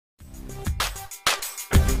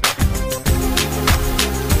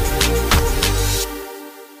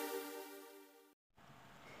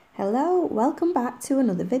Hello, welcome back to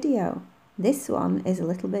another video. This one is a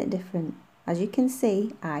little bit different. As you can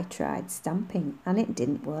see, I tried stamping and it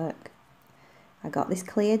didn't work. I got this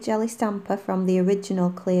clear jelly stamper from the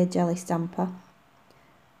original clear jelly stamper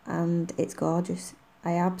and it's gorgeous.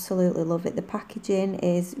 I absolutely love it. The packaging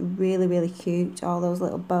is really cute, all those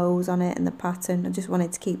little bows on it and the pattern. I just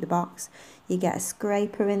wanted to keep the box. You get a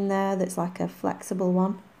scraper in there that's like a flexible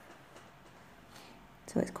one,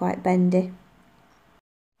 so it's quite bendy.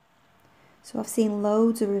 So I've seen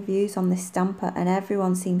loads of reviews on this stamper and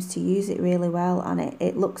everyone seems to use it really well, and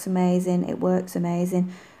it looks amazing, it works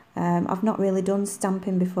amazing. I've not really done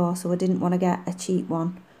stamping before, so I didn't want to get a cheap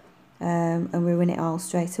one and ruin it all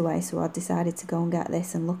straight away, so I decided to go and get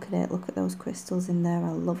this and look at it. Look at those crystals in there, I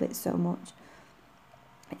love it so much.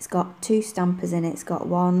 It's got two stampers in it. It's got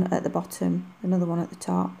one at the bottom, another one at the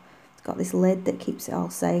top. It's got this lid that keeps it all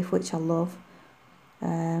safe, which I love.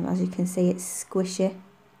 As you can see, it's squishy.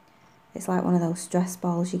 It's like one of those stress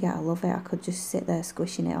balls you get. I love it. I could just sit there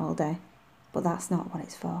squishing it all day, but that's not what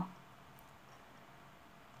it's for.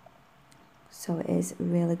 So it is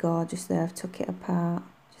really gorgeous there. I've took it apart,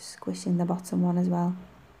 just squishing the bottom one as well.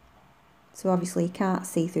 So obviously you can't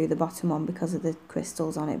see through the bottom one because of the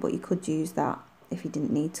crystals on it, but you could use that if you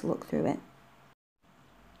didn't need to look through it.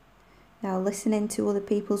 Now, listening to other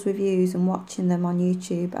people's reviews and watching them on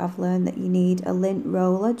YouTube, I've learned that you need a lint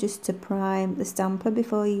roller just to prime the stamper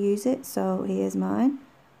before you use it. So here's mine.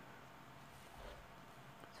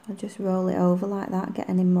 So I'll just roll it over like that, get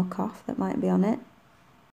any muck off that might be on it.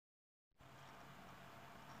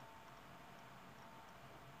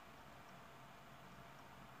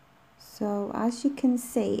 So as you can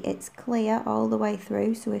see, it's clear all the way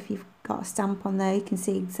through. So if you've got a stamp on there, you can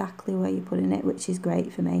see exactly where you're putting it, which is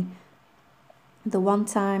great for me. The one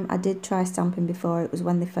time I did try stamping before, it was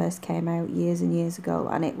when they first came out years and years ago,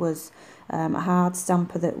 and it was a hard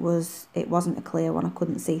stamper it wasn't a clear one, I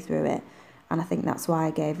couldn't see through it, and I think that's why I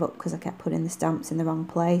gave up, because I kept putting the stamps in the wrong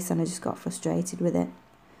place and I just got frustrated with it.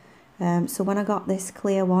 So when I got this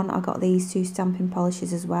clear one, I got these two stamping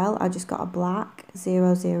polishes as well. I just got a black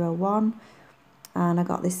 001 and I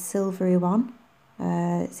got this silvery one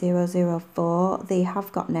 004. They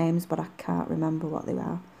have got names but I can't remember what they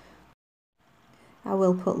are. I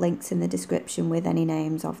will put links in the description with any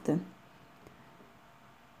names of them.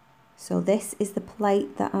 So this is the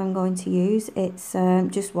plate that I'm going to use. It's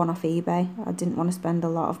just one off eBay. I didn't want to spend a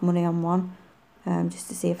lot of money on one, just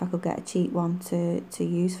to see if I could get a cheap one to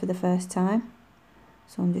use for the first time.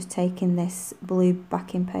 So I'm just taking this blue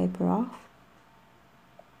backing paper off.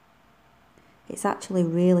 It's actually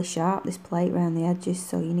really sharp, this plate around the edges,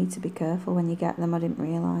 so you need to be careful when you get them. I didn't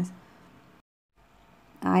realise.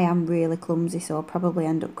 I am really clumsy, so I'll probably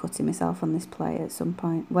end up cutting myself on this plate at some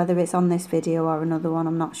point. Whether it's on this video or another one,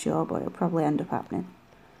 I'm not sure, but it'll probably end up happening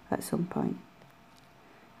at some point.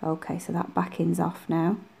 Okay, so that backing's off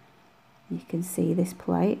now. You can see this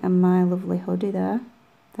plate and my lovely hoodie there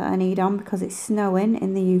that I need on because it's snowing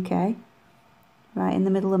in the UK. Right in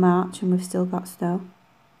the middle of March and we've still got snow.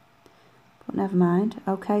 But never mind.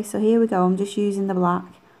 Okay, so here we go. I'm just using the black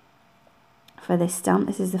for this stamp.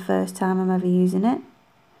 This is the first time I'm ever using it.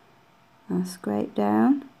 I'll scrape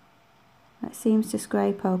down. That seems to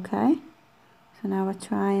scrape okay. So now I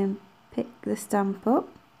try and pick the stamp up.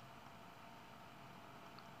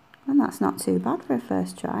 And that's not too bad for a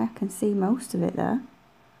first try. I can see most of it there.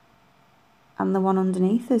 And the one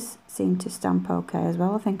underneath has seemed to stamp okay as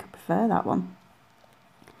well. I think I prefer that one.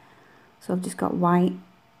 So I've just got white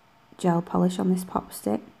gel polish on this pop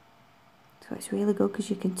stick. So it's really good because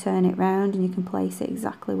you can turn it round and you can place it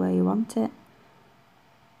exactly where you want it.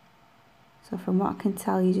 So from what I can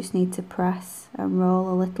tell, you just need to press and roll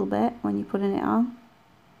a little bit when you're putting it on.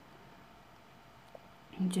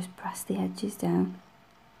 And just press the edges down.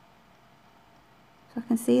 So I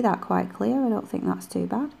can see that quite clear. I don't think that's too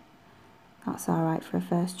bad. That's alright for a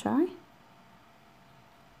first try.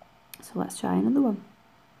 So let's try another one.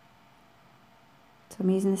 So I'm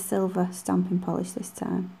using the silver stamping polish this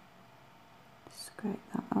time. Scrape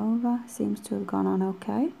that over. Seems to have gone on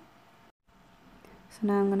okay. So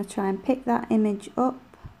now I'm going to try and pick that image up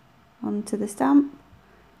onto the stamp,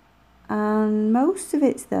 and most of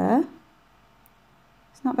it's there.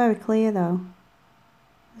 It's not very clear though.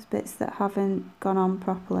 There's bits that haven't gone on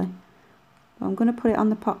properly. But I'm going to put it on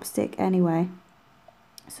the pop stick anyway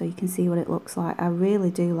so you can see what it looks like. I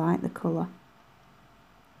really do like the colour,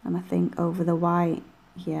 and I think over the white,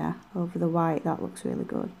 yeah, over the white that looks really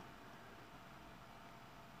good.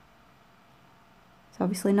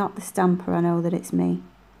 Obviously not the stamper, I know that it's me,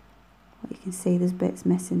 but you can see there's bits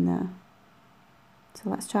missing there. So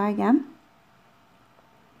let's try again.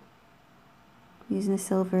 Using the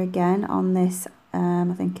silver again on this,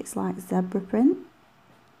 I think it's like zebra print.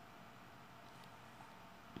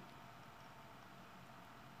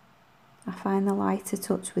 I find the lighter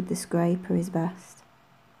touch with the scraper is best.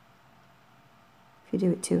 If you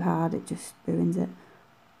do it too hard, it just ruins it.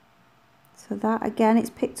 So that, again, it's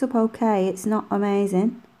picked up okay. It's not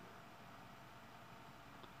amazing.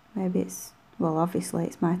 Maybe it's, well, obviously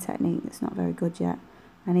it's my technique that's not very good yet.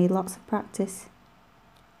 I need lots of practice.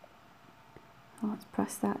 Let's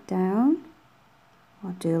press that down.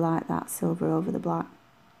 I do like that silver over the black.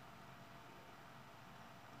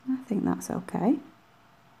 I think that's okay.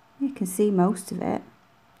 You can see most of it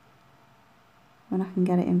when I can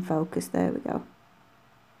get it in focus. There we go.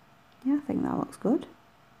 Yeah, I think that looks good.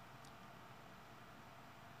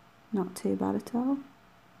 Not too bad at all.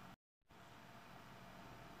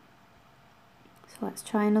 So let's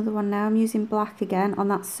try another one now. I'm using black again on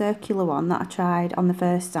that circular one that I tried on the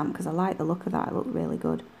first stamp because I like the look of that. It looked really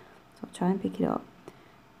good. So I'll try and pick it up.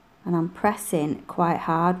 And I'm pressing quite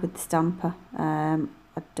hard with the stamper. I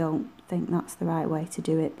don't think that's the right way to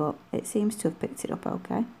do it, but it seems to have picked it up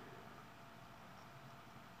okay.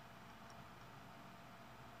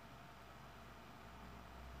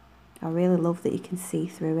 I really love that you can see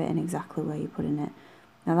through it and exactly where you're putting it.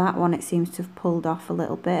 Now that one, it seems to have pulled off a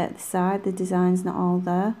little bit at the side. The design's not all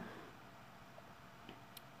there.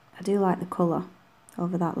 I do like the colour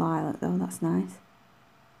over that lilac though, that's nice.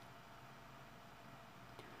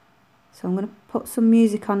 So I'm going to put some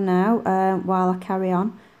music on now while I carry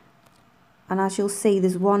on. And as you'll see,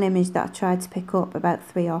 there's one image that I tried to pick up about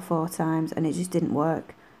 3 or 4 times and it just didn't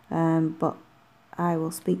work. But I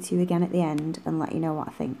will speak to you again at the end and let you know what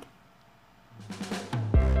I think.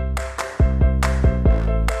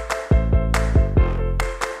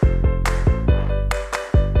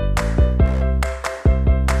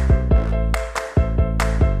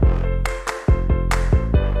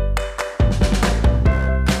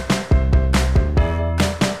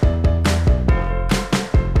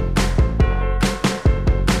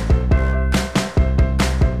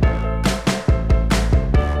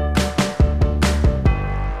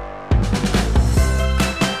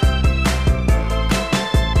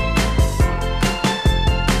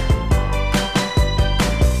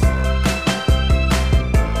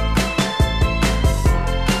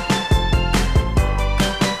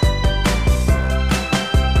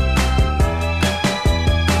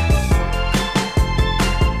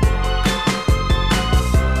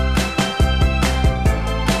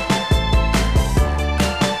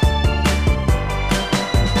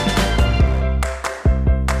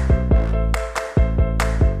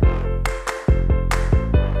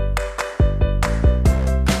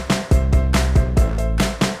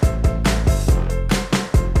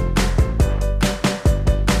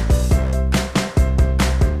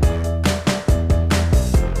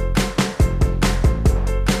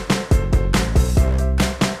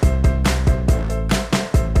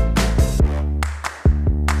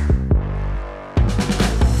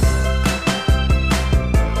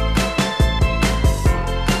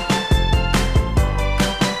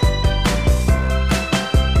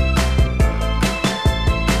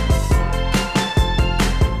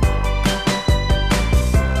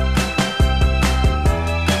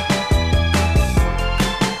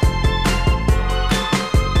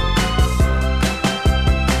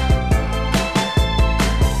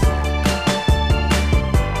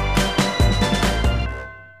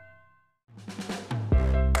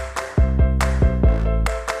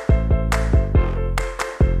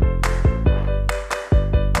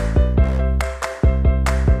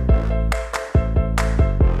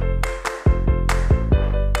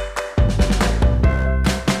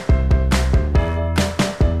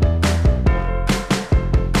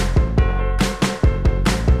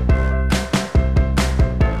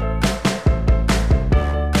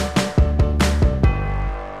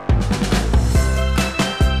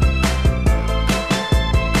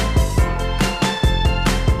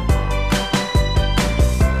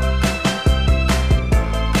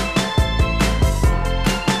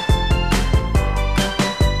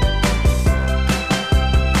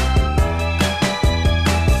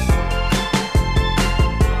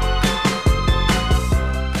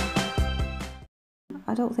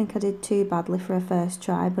 I don't think I did too badly for a first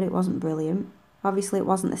try, but it wasn't brilliant. Obviously it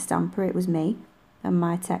wasn't the stamper, it was me and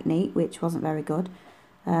my technique, which wasn't very good.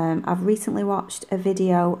 I've recently watched a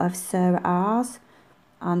video of Sarah R's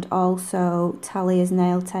and also Talia's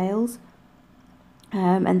Nail Tales,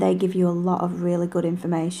 and they give you a lot of really good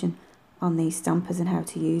information on these stampers and how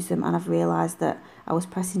to use them, and I've realised that I was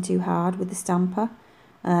pressing too hard with the stamper.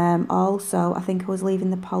 Also, I think I was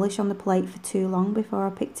leaving the polish on the plate for too long before I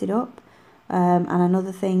picked it up. And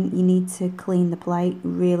another thing, you need to clean the plate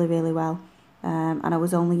really, really well. And I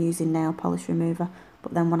was only using nail polish remover,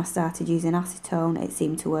 but then when I started using acetone, it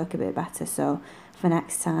seemed to work a bit better. So for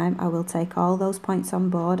next time, I will take all those points on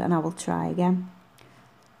board and I will try again.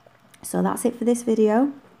 So that's it for this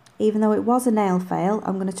video. Even though it was a nail fail,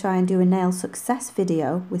 I'm going to try and do a nail success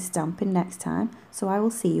video with stamping next time. So I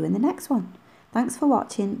will see you in the next one. Thanks for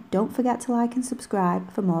watching. Don't forget to like and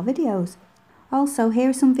subscribe for more videos. Also,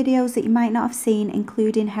 here are some videos that you might not have seen,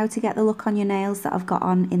 including how to get the look on your nails that I've got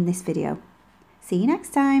on in this video. See you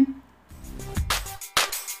next time.